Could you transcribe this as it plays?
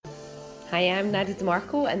Hi, I'm Nadia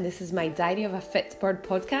DeMarco, and this is my Diary of a Fit Bird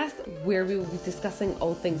podcast, where we will be discussing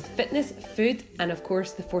all things fitness, food, and of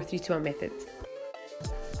course the 4-3-2-1 method.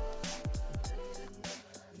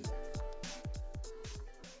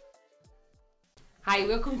 Hi,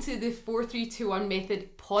 welcome to the 4-3-2-1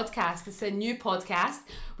 method podcast. It's a new podcast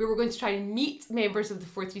where we're going to try and meet members of the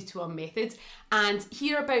 4-3-2-1 method and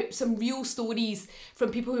hear about some real stories from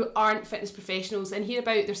people who aren't fitness professionals and hear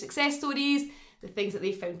about their success stories, the things that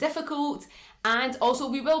they found difficult, and also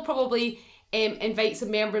we will probably invite some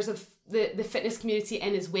members of the fitness community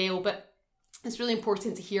in as well, but it's really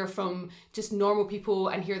important to hear from just normal people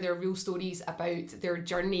and hear their real stories about their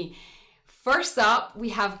journey. First up, we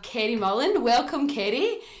have Kerry Mullen. Welcome,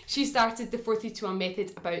 Kerry. She started the 4-3-2-1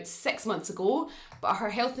 method about 6 months ago, but her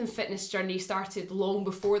health and fitness journey started long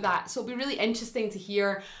before that. So it'll be really interesting to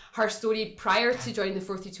hear her story prior to joining the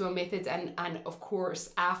 4-3-2-1 method and of course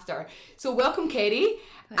after. So welcome, Kerry.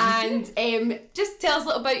 Just tell us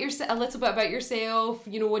a little bit about yourself.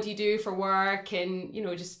 You know, what do you do for work, and you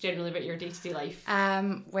know, just generally about your day-to-day life.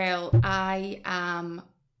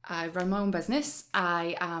 I run my own business.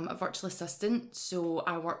 I am a virtual assistant, so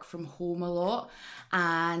I work from home a lot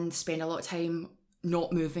and spend a lot of time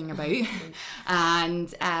not moving about.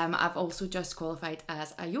 And I've also just qualified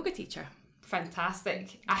as a yoga teacher.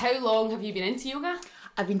 Fantastic. How long have you been into yoga?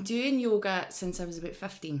 I've been doing yoga since I was about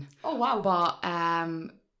 15. Oh, wow.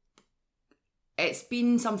 But it's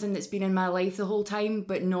been something that's been in my life the whole time,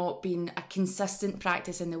 but not been a consistent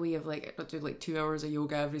practice in the way of like, I do like 2 hours of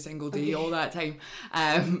yoga every single day, all that time.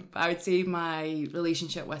 I would say my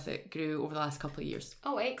relationship with it grew over the last couple of years.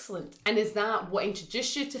 Oh, excellent. And is that what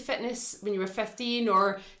introduced you to fitness when you were 15,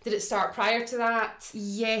 or did it start prior to that?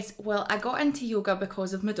 Yes, well, I got into yoga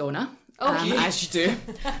because of Madonna. Okay. As you do.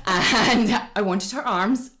 And I wanted her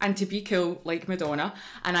arms and to be cool like Madonna.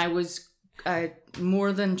 And I was a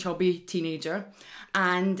more than chubby teenager,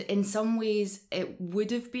 and in some ways it would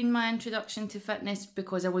have been my introduction to fitness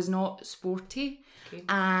because I was not sporty. Okay.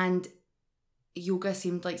 And yoga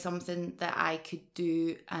seemed like something that I could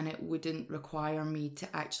do and it wouldn't require me to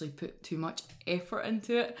actually put too much effort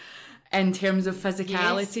into it in terms of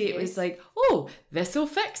physicality. It was like, oh, this will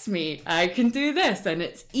fix me, I can do this and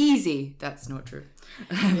it's easy. That's not true.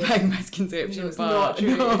 Big misconception. No, it's not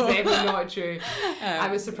true. No. It's definitely not true. I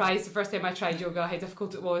was surprised the first time I tried yoga how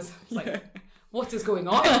difficult it was. It's like, what is going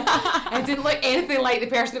on? I didn't look anything like the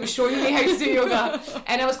person that was showing me how to do yoga,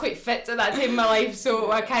 and I was quite fit at that time in my life, so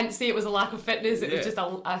I can't say it was a lack of fitness. It was just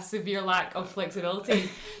a severe lack of flexibility.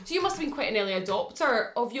 So you must have been quite an early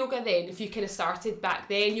adopter of yoga then, if you kind of started back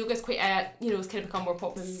then. Yoga's quite it's kind of become more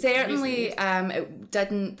popular. Certainly, it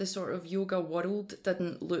didn't, the sort of yoga world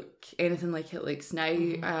didn't look anything like it looks now.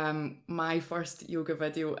 Mm-hmm. My first yoga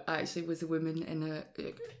video actually was a woman in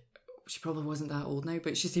she probably wasn't that old now,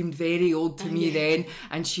 but she seemed very old to me then,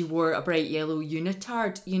 and she wore a bright yellow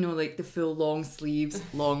unitard, you know, like the full long sleeves,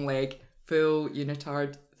 long leg, full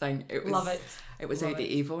unitard thing. Love it. It was out of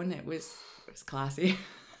Avon. It was classy.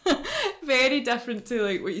 Very different to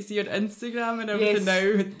like what you see on Instagram and everything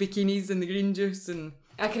now, with bikinis and the green juice, and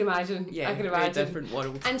I can imagine. Yeah, I can imagine. very different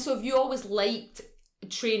world. And so have you always liked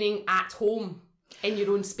training at home, in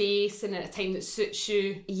your own space and at a time that suits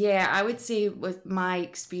you? Yeah, I would say with my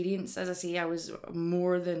experience, as I say, I was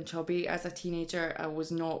more than chubby as a teenager. I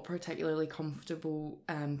was not particularly comfortable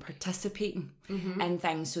participating in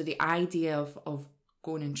things. So the idea of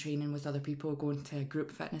going and training with other people, going to a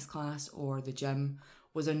group fitness class or the gym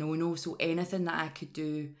was a no-no. So anything that I could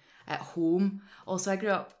do at home. Also, I grew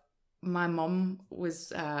up, my mum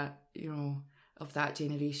was, of that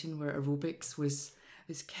generation where aerobics was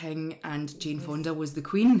king and Jane Fonda was the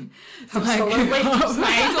queen. So Absolutely. My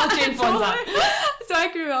idol, Jane Fonda. So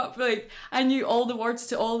I grew up, like, I knew all the words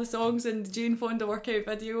to all the songs in the Jane Fonda workout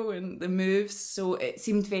video and the moves, so it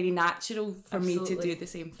seemed very natural for me to do the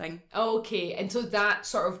same thing. Okay, and so that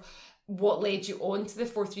sort of what led you on to the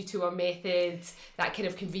 4-3-2-1 method, that kind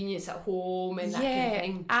of convenience at home and that kind of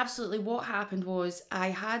thing? Absolutely. What happened was I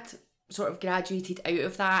had sort of graduated out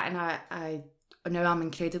of that, and I now I'm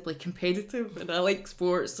incredibly competitive and I like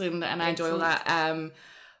sports and I enjoy all that.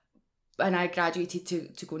 And I graduated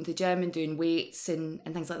to going to the gym and doing weights and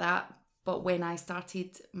things like that. But when I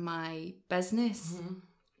started my business,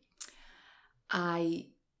 I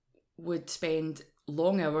would spend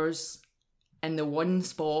long hours in the one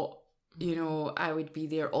spot. You know, I would be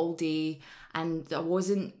there all day and I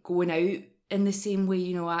wasn't going out in the same way.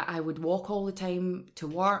 You know, I would walk all the time to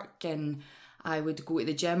work, and I would go to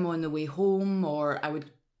the gym on the way home, or I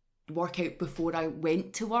would work out before I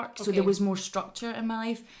went to work. So there was more structure in my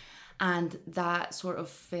life, and that sort of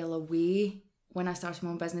fell away when I started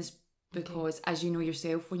my own business because as you know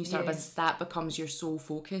yourself, when you start a business, that becomes your sole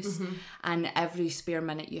focus, and every spare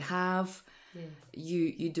minute you have,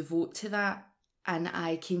 you devote to that. And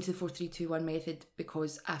I came to the 4-3-2-1 method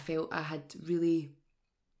because I felt I had really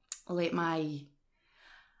let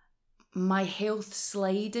my health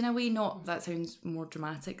slide in a way. Not that sounds more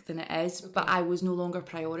dramatic than it is, but I was no longer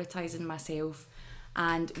prioritising myself.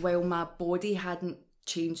 And while my body hadn't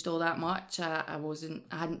changed all that much, I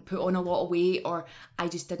hadn't put on a lot of weight, or I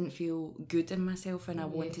just didn't feel good in myself, and I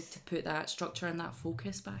wanted to put that structure and that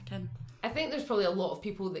focus back in. I think there's probably a lot of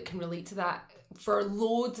people that can relate to that for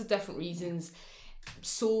loads of different reasons.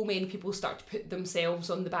 So many people start to put themselves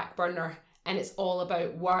on the back burner, and it's all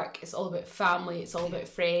about work, it's all about family, it's all about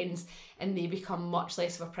friends, and they become much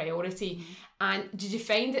less of a priority. And did you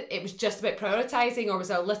find that it was just about prioritising, or was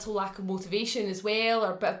there a little lack of motivation as well,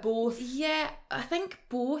 or a bit of both? Yeah, I think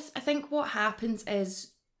both. I think what happens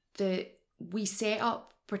is that we set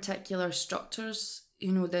up particular structures,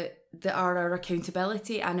 you know, that are our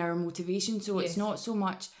accountability and our motivation. So it's not so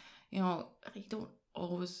much, you know, I don't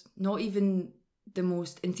always, not even the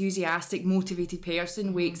most enthusiastic, motivated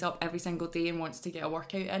person wakes up every single day and wants to get a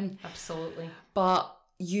workout in. Absolutely. But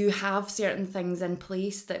you have certain things in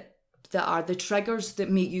place that are the triggers that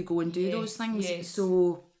make you go and do those things.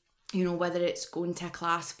 So, you know, whether it's going to a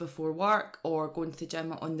class before work or going to the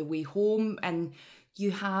gym on the way home, and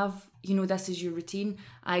you have, you know, this is your routine.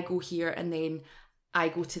 I go here and then I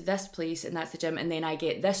go to this place and that's the gym, and then I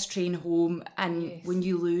get this train home. And when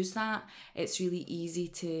you lose that, it's really easy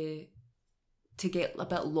to get a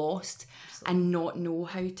bit lost and not know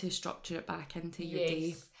how to structure it back into your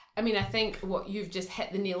day. I mean, I think what you've just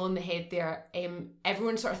hit the nail on the head there.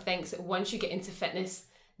 Everyone sort of thinks that once you get into fitness,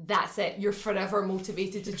 that's it. You're forever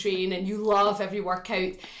motivated to train and you love every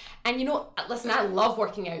workout. And you know, listen, I love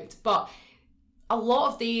working out, but a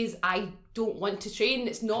lot of days I don't want to train.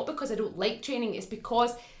 It's not because I don't like training, it's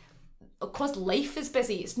because life is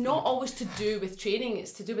busy. It's not always to do with training,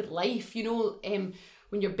 it's to do with life, you know.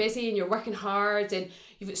 When you're busy and you're working hard and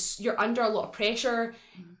you're under a lot of pressure,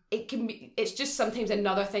 it's just sometimes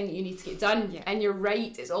another thing that you need to get done. And you're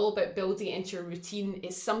right, it's all about building it into your routine.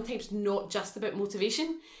 It's sometimes not just about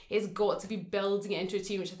motivation, it's got to be building it into a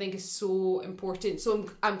routine, which I think is so important. So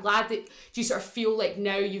I'm glad that you sort of feel like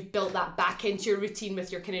now you've built that back into your routine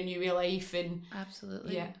with your kind of new way of life. And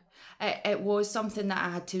absolutely, it was something that I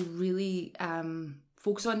had to really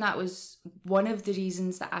focus on. That was one of the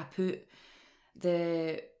reasons that I put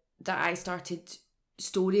that I started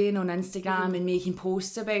storying on Instagram and making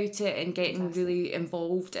posts about it and getting really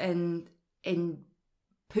involved in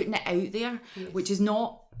putting it out there, which is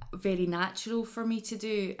not very natural for me to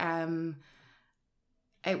do.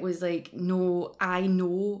 It was like, no, I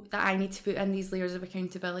know that I need to put in these layers of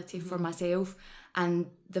accountability for myself, and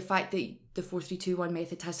the fact that the 4-3-2-1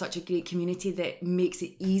 method has such a great community that makes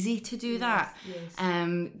it easy to do that,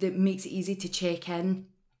 that makes it easy to check in.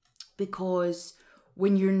 Because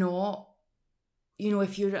when you're not, you know,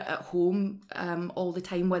 if you're at home all the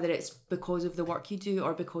time, whether it's because of the work you do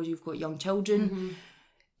or because you've got young children,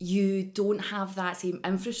 you don't have that same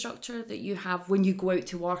infrastructure that you have when you go out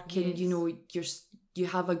to work and, you know, you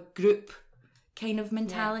have a group kind of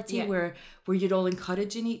mentality where you're all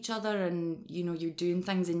encouraging each other and, you know, you're doing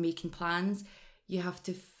things and making plans. You have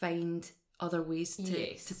to find other ways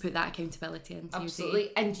to put that accountability into your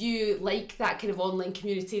day. And you like that kind of online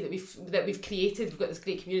community that we've created. We've got this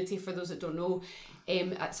great community, for those that don't know.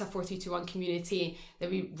 It's a 4-3-2-1 community that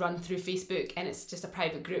we run through Facebook, and it's just a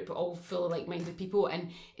private group all full of like-minded people. And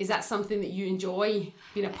is that something that you enjoy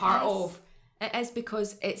being a part of? It is,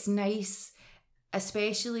 because it's nice,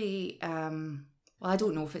 especially well, I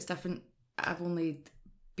don't know if it's different. I've only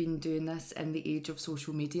been doing this in the age of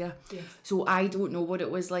social media, so I don't know what it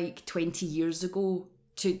was like 20 years ago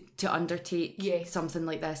to undertake something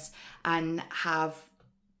like this and have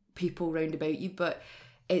people round about you. But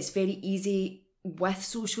it's very easy with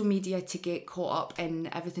social media to get caught up in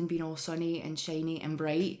everything being all sunny and shiny and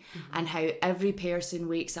bright, and how every person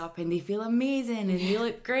wakes up and they feel amazing and they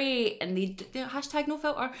look great and they hashtag no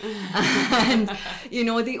filter and, you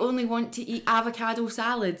know, they only want to eat avocado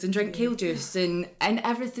salads and drink kale juice, and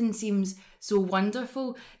everything seems so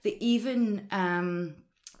wonderful that even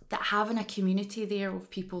that having a community there of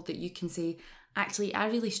people that you can say, actually, I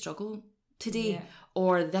really struggle today,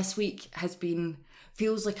 or this week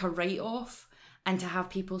feels like a write-off. And to have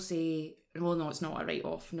people say, well, no, it's not a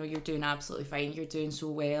write-off. No, you're doing absolutely fine. You're doing so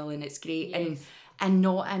well and it's great. And and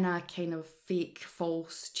not in a kind of fake,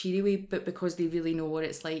 false, cheery way, but because they really know what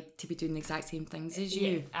it's like to be doing the exact same things as you.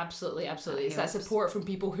 Yeah, absolutely. It's that support from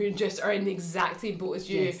people who just are in the exact same boat as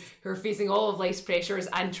you, who are facing all of life's pressures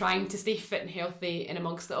and trying to stay fit and healthy in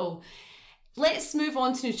amongst it all. Let's move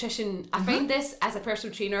on to nutrition. I find this, as a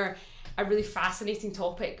personal trainer, a really fascinating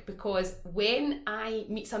topic, because when I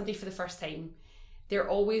meet somebody for the first time, they're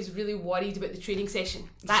always really worried about the training session.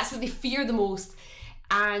 That's what they fear the most.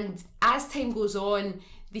 And as time goes on,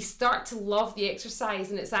 they start to love the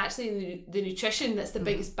exercise, and it's actually the nutrition that's the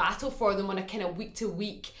biggest battle for them on a kind of week to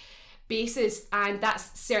week basis. And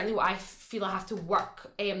that's certainly what I feel I have to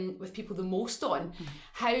work with people the most on.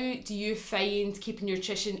 How do you find keeping your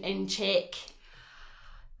nutrition in check?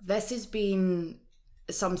 This has been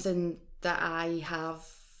something that I have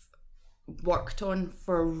worked on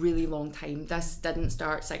for a really long time. This didn't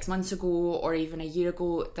start 6 months ago or even a year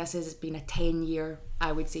ago. This has been a 10-year,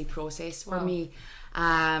 I would say, process for me.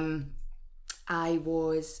 I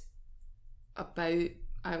was about,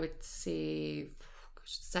 I would say,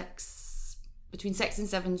 between 6 and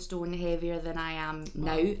 7 stone heavier than I am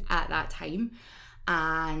now at that time,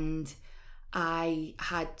 and I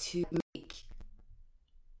had to make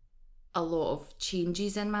a lot of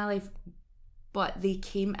changes in my life, but they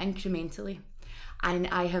came incrementally, and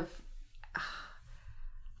I have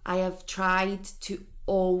tried to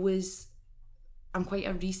always, I'm quite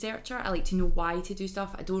a researcher. I like to know why to do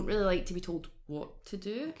stuff. I don't really like to be told what to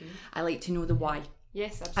do. Okay. I like to know the why.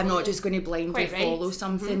 Yes, absolutely. I'm not just going to blindly follow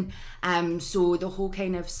something. So the whole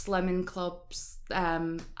kind of slimming clubs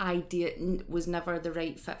idea was never the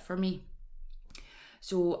right fit for me.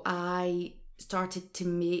 So I started to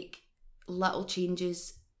make little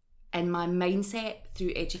changes in my mindset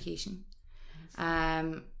through education.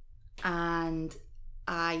 And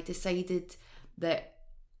I decided that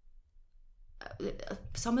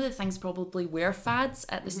some of the things probably were fads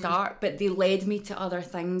at the start, but they led me to other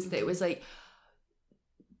things that it was like,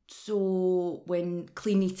 so when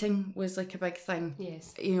clean eating was like a big thing,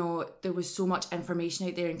 you know, there was so much information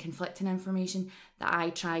out there and conflicting information that I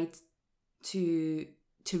tried to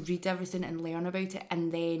read everything and learn about it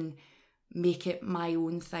and then make it my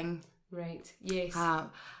own thing. Right, yes.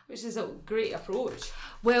 Which is a great approach.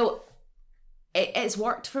 Well, it's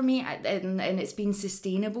worked for me, and it's been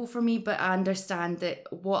sustainable for me, but I understand that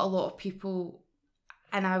what a lot of people,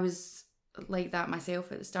 and I was like that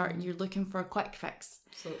myself at the start, you're looking for a quick fix.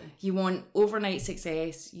 Absolutely. You want overnight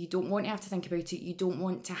success. You don't want to have to think about it. You don't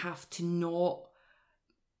want to have to not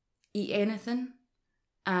eat anything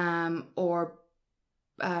or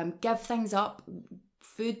give things up.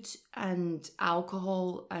 Food and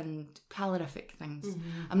alcohol and calorific things.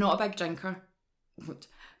 I'm not a big drinker.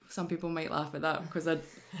 Some people might laugh at that because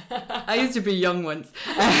I used to be young once,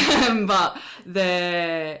 but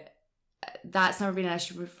that's never been an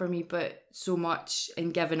issue for me. But so much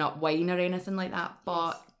in giving up wine or anything like that.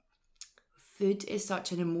 But food is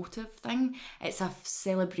such an emotive thing. It's a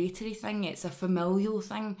celebratory thing. It's a familial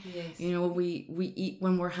thing. Yes. You know, we eat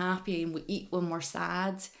when we're happy and we eat when we're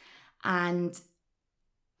sad, and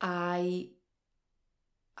I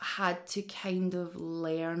had to kind of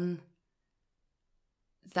learn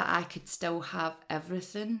that I could still have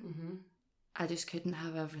everything. I just couldn't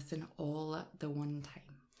have everything all at the one time.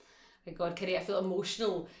 My God, Kerry, I feel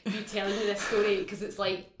emotional you telling me this story, because it's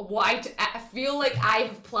like, I feel like I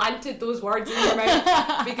have planted those words in your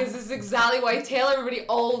mouth, because this is exactly what I tell everybody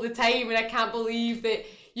all the time, and I can't believe that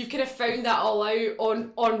you've kind of found that all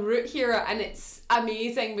out en route here, and it's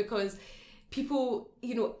amazing because people,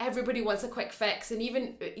 you know, everybody wants a quick fix, and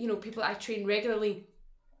even, you know, people that I train regularly,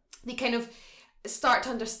 they kind of start to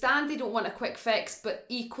understand they don't want a quick fix, but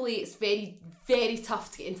equally it's very, very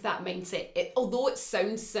tough to get into that mindset. Although it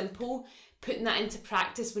sounds simple, putting that into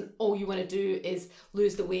practice when all you want to do is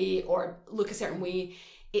lose the weight or look a certain way,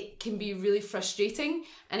 it can be really frustrating.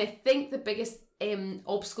 And I think the biggest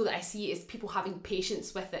obstacle that I see is people having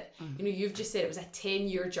patience with it. You know, you've just said it was a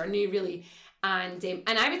 10-year journey, really. And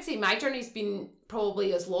I would say my journey's been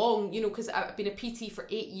probably as long, you know, because I've been a PT for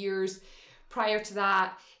 8 years. Prior to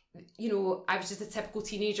that, you know, I was just a typical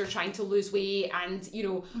teenager trying to lose weight and, you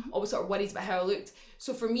know, always sort of worried about how I looked.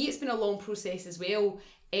 So for me, it's been a long process as well.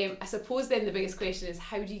 I suppose then the biggest question is,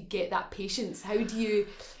 how do you get that patience? How do you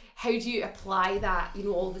apply that, you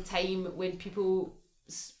know, all the time when people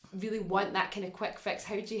really want that kind of quick fix?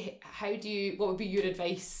 How do you what would be your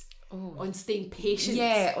advice on staying patient?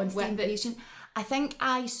 Yeah, on staying patient. I think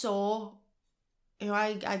I saw, you know,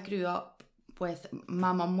 I grew up with,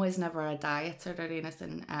 my mum was never a dieter or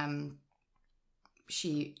anything.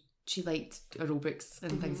 She liked aerobics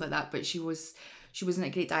and things like that, but she was she wasn't a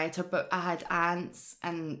great dieter, but I had aunts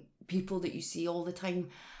and people that you see all the time,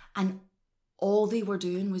 and all they were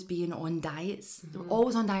doing was being on diets. They were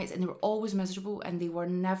always on diets, and they were always miserable, and they were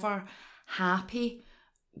never happy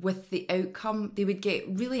with the outcome. They would get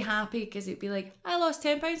really happy because it'd be like, I lost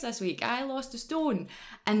 10 pounds this week, I lost a stone.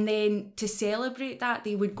 And then to celebrate that,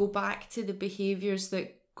 they would go back to the behaviours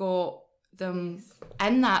that got them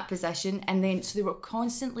in that position. And then, so they were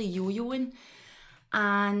constantly yo-yoing.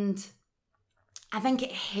 And I think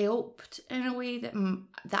it helped in a way that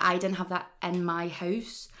that I didn't have that in my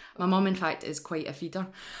house. My mum, in fact, is quite a feeder.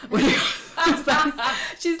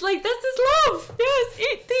 She's like, this is love. Yes,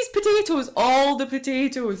 eat these potatoes. All the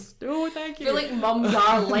potatoes. Oh, thank you. I feel like mums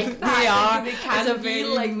are like that. They are. They can it's a be very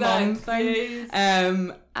like mum that. thing.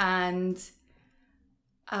 Yes. And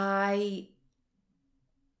I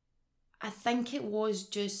think it was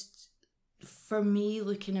just for me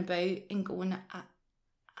looking about and going,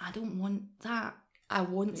 I don't want that. I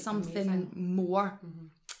want something more.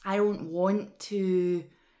 I don't want to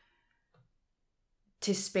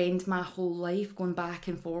spend my whole life going back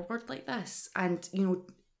and forward like this and, you know,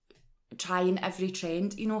 trying every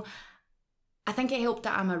trend. You know, I think it helped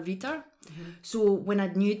that I'm a reader. So when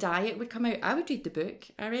a new diet would come out, I would read the book.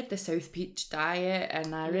 I read the South Beach diet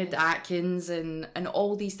and I read Atkins and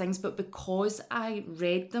all these things. But because I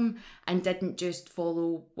read them and didn't just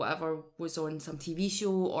follow whatever was on some TV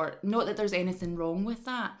show, or not that there's anything wrong with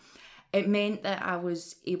that, it meant that I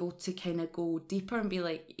was able to kind of go deeper and be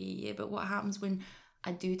like, yeah, but what happens when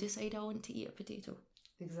I do decide I want to eat a potato?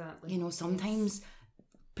 Exactly. You know, sometimes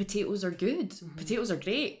potatoes are good. Potatoes are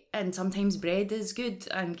great. And sometimes bread is good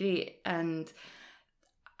and great. And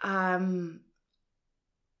I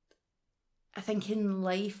think in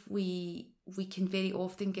life we can very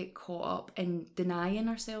often get caught up in denying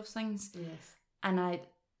ourselves things. Yes. And I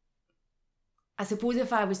suppose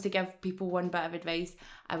if I was to give people one bit of advice,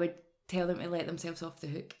 I would tell them to let themselves off the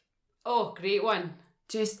hook. Oh, great one.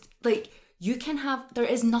 Just like, there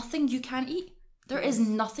is nothing you can't eat. There is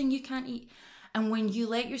nothing you can't eat. And when you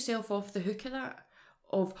let yourself off the hook of that,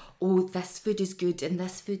 of, oh, this food is good and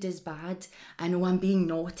this food is bad, I know I'm being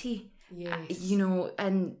naughty, you know,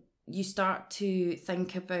 and you start to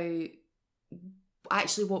think about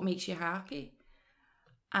actually what makes you happy.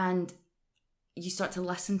 And you start to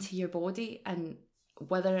listen to your body, and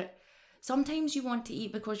sometimes you want to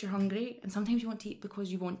eat because you're hungry, and sometimes you want to eat because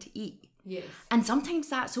you want to eat. Yes. And sometimes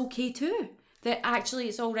that's okay too. That actually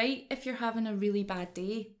it's all right if you're having a really bad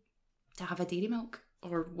day to have a dairy milk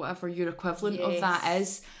or whatever your equivalent of that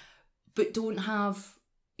is. But don't have,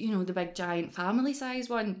 you know, the big giant family size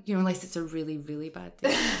one, you know, unless it's a really, really bad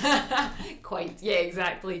day. Quite. Yeah,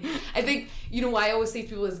 exactly. I think, you know, what I always say to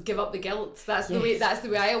people is give up the guilt. That's the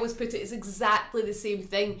way I always put it. It's exactly the same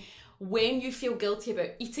thing. When you feel guilty about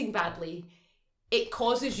eating badly, it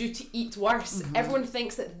causes you to eat worse. Everyone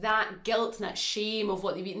thinks that guilt and that shame of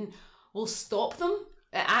what they've eaten will stop them.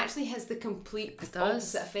 It actually has the complete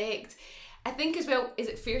opposite effect. I think as well, is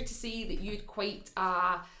it fair to say that you had quite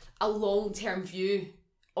a long-term view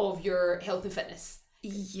of your health and fitness?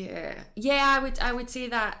 Yeah, I would say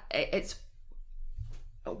that it's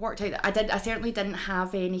worked out. I certainly didn't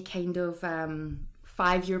have any kind of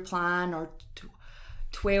 5-year plan or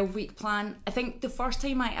 12-week plan. I think the first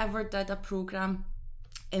time I ever did a program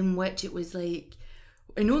in which it was like,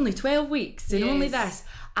 in only 12 weeks, in only this,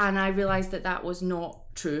 and I realised that was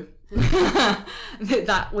not true.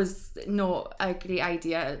 that was not a great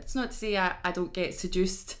idea. It's not to say I don't get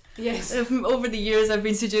seduced. Yes. Over the years, I've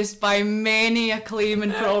been seduced by many a claim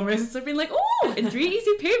and promise. I've been like, oh, in 3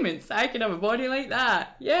 easy payments, I can have a body like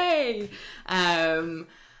that. Yay!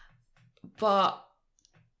 But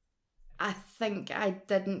I think I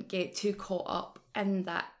didn't get too caught up in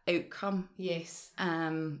that outcome. Yes.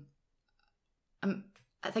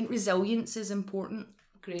 I think resilience is important.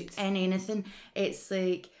 Great. In anything. It's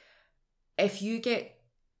like, if you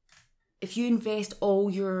invest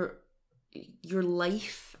all your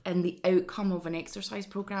life in the outcome of an exercise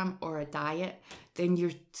program or a diet, then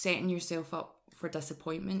you're setting yourself up for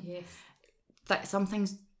disappointment. Yes. That some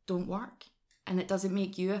things don't work, and it doesn't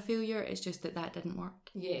make you a failure. It's just that didn't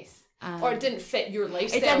work. Yes. Or it didn't fit your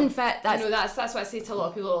lifestyle. It didn't fit. That's what I say to a lot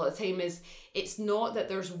of people all the time, is it's not that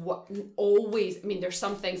there's always, I mean, there's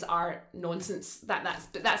some things are nonsense, that's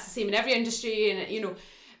the same in every industry, and you know,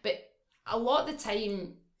 but a lot of the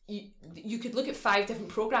time you could look at 5 different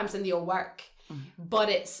programs and they all work, but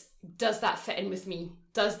it's, does that fit in with me?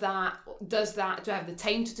 Does that do I have the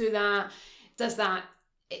time to do that? Does that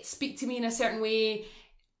speak to me in a certain way?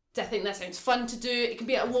 Do I think that sounds fun to do? It can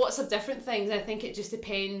be lots of different things. I think it just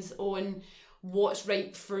depends on what's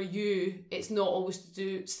right for you. It's not always to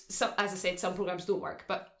do, some, as I said, some programs don't work,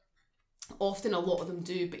 but often a lot of them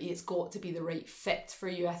do, but it's got to be the right fit for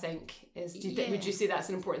you, I think. Would you say that's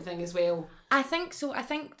an important thing as well? I think so. I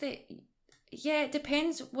think that, yeah, it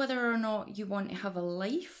depends whether or not you want to have a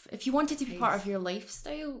life. If you want it to be part of your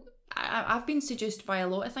lifestyle, I've been seduced by a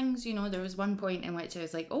lot of things. You know, there was one point in which I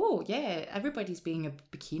was like, oh yeah, everybody's being a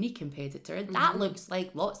bikini competitor. That looks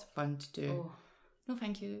like lots of fun to do. Oh. No,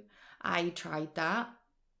 thank you. I tried that.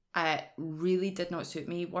 It really did not suit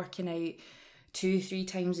me. Working out 2-3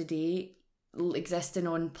 times a day, existing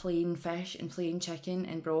on plain fish and plain chicken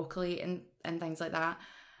and broccoli and things like that.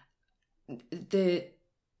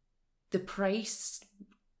 The price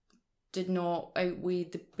did not outweigh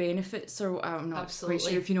the benefits, or I'm not quite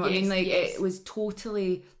sure if you know what I mean. Like, it was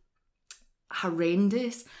totally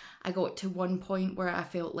horrendous. I got to one point where I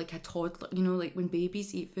felt like a toddler, you know, like when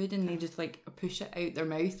babies eat food and they just like push it out their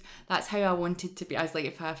mouth. That's how I wanted to be. I was like,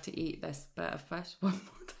 if I have to eat this bit of fish one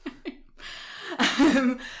more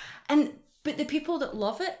time. But the people that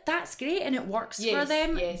love it, that's great and it works for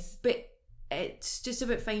them. Yes. But it's just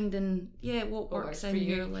about finding, what works in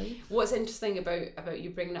your life. What's interesting about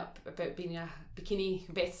you bringing up about being a bikini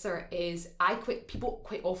competitor is people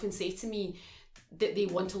quite often say to me that they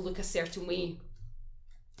want to look a certain way.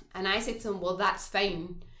 And I say to them, well, that's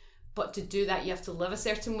fine, but to do that you have to live a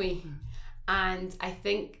certain way. And I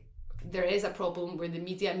think there is a problem where the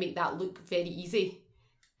media make that look very easy,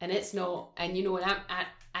 and it's not. And you know,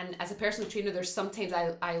 and as a personal trainer, there's sometimes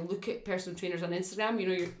I look at personal trainers on Instagram. You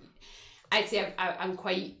know, I'd say I'm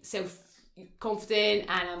quite self-confident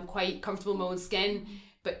and I'm quite comfortable in my own skin.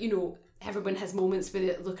 But, you know, everyone has moments where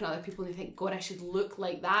they're looking at other people and they think, God, I should look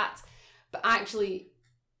like that. But actually,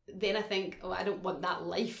 then I think, oh, I don't want that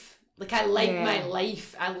life. Like, I like my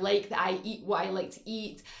life. I like that I eat what I like to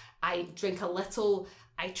eat. I drink a little.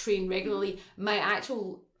 I train regularly. My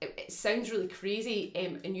actual... It sounds really crazy,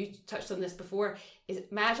 and you touched on this before, is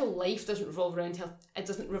my actual life doesn't revolve around health. It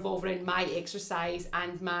doesn't revolve around my exercise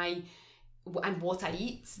and what I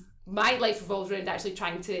eat. My life revolves around actually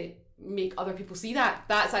trying to make other people see that.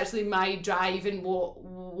 That's actually my drive and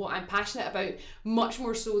what I'm passionate about, much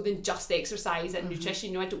more so than just exercise and nutrition.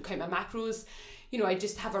 You know, I don't count my macros. You know, I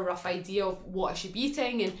just have a rough idea of what I should be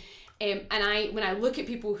eating, and when I look at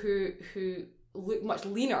people who look much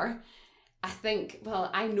leaner, I think, well,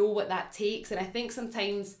 I know what that takes, and I think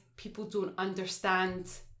sometimes people don't understand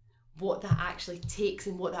what that actually takes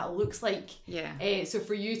and what that looks like. Yeah. So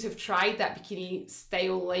for you to have tried that bikini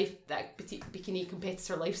style life, that bikini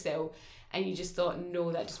competitor lifestyle, and you just thought,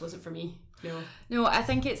 no, that just wasn't for me. No, I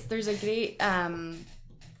think there's a great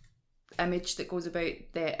image that goes about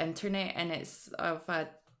the internet, and it's of a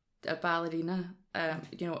ballerina,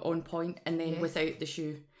 on point, and then without the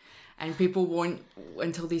shoe. And people won't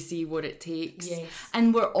until they see what it takes. Yes.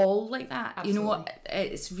 And we're all like that. Absolutely. You know what?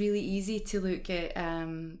 It's really easy to look at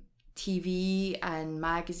TV and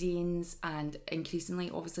magazines, and increasingly,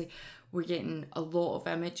 obviously, we're getting a lot of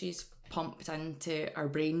images pumped into our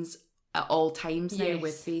brains at all times now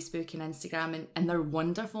with Facebook and Instagram, and they're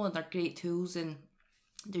wonderful and they're great tools, and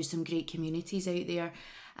there's some great communities out there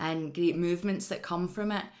and great movements that come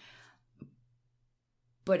from it.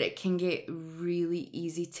 But it can get really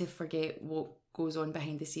easy to forget what goes on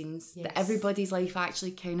behind the scenes. Yes. That everybody's life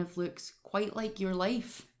actually kind of looks quite like your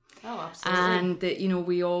life. Oh, absolutely. And that, you know,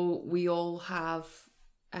 we all have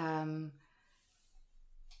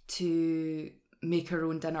to make our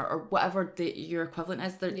own dinner or whatever your equivalent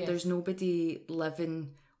is. There's nobody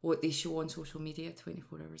living what they show on social media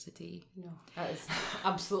 24 hours a day. No, that is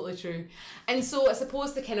absolutely true. And so I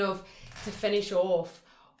suppose to finish off,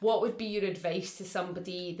 what would be your advice to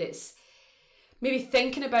somebody that's maybe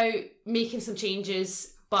thinking about making some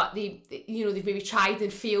changes, but they've maybe tried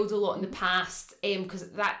and failed a lot in the past, because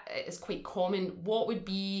that is quite common. What would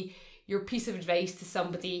be your piece of advice to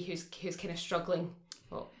somebody who's kind of struggling?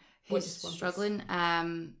 Who's struggling?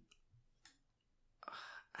 I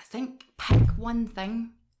think pick one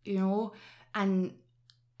thing, and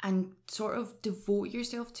sort of devote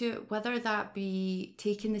yourself to it, whether that be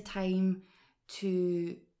taking the time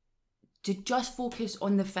to just focus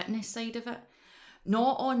on the fitness side of it,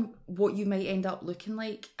 not on what you might end up looking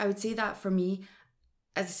like. I would say that for me,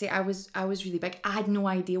 as I say, I was really big. I had no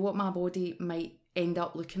idea what my body might end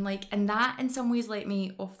up looking like, and that in some ways let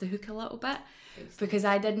me off the hook a little bit, because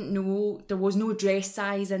I didn't know, there was no dress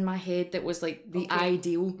size in my head that was like the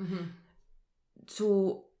ideal. Mm-hmm.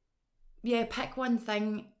 So yeah, pick one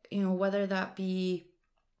thing, whether that be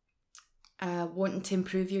wanting to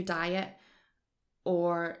improve your diet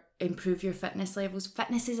or improve your fitness levels.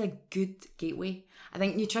 Fitness is a good gateway. I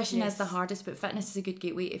think nutrition is the hardest, but fitness is a good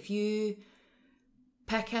gateway. If you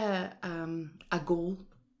pick a goal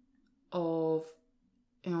of,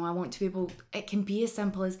 you know, I want to be able, it can be as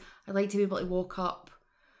simple as I'd like to be able to walk up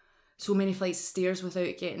so many flights of stairs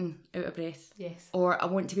without getting out of breath. Yes. Or I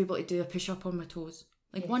want to be able to do a push-up on my toes.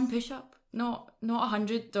 Like one push-up, not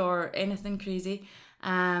 100 or anything crazy.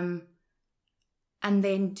 And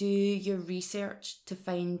then do your research to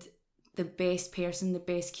find the best person, the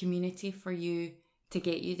best community for you to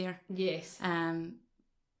get you there. Yes.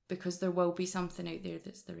 Because there will be something out there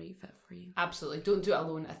that's the right fit for you. Absolutely. Don't do it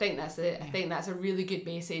alone. I think that's it. Yeah. I think that's a really good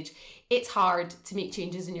message. It's hard to make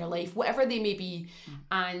changes in your life, whatever they may be.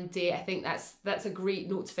 And I think that's a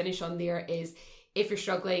great note to finish on there is if you're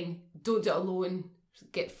struggling, don't do it alone.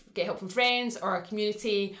 Get help from friends or a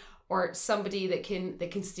community or somebody that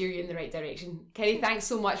can steer you in the right direction. Kerry, thanks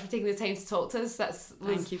so much for taking the time to talk to us.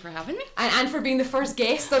 Thank you for having me. And for being the first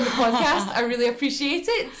guest on the podcast. I really appreciate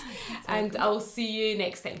it. And I'll see you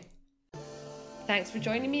next time. Thanks for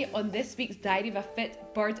joining me on this week's Diary of a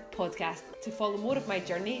Fit Bird podcast. To follow more of my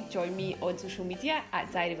journey, join me on social media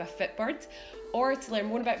at Diary of a Fit Bird, or to learn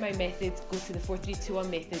more about my method, go to the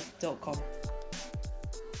 4321method.com.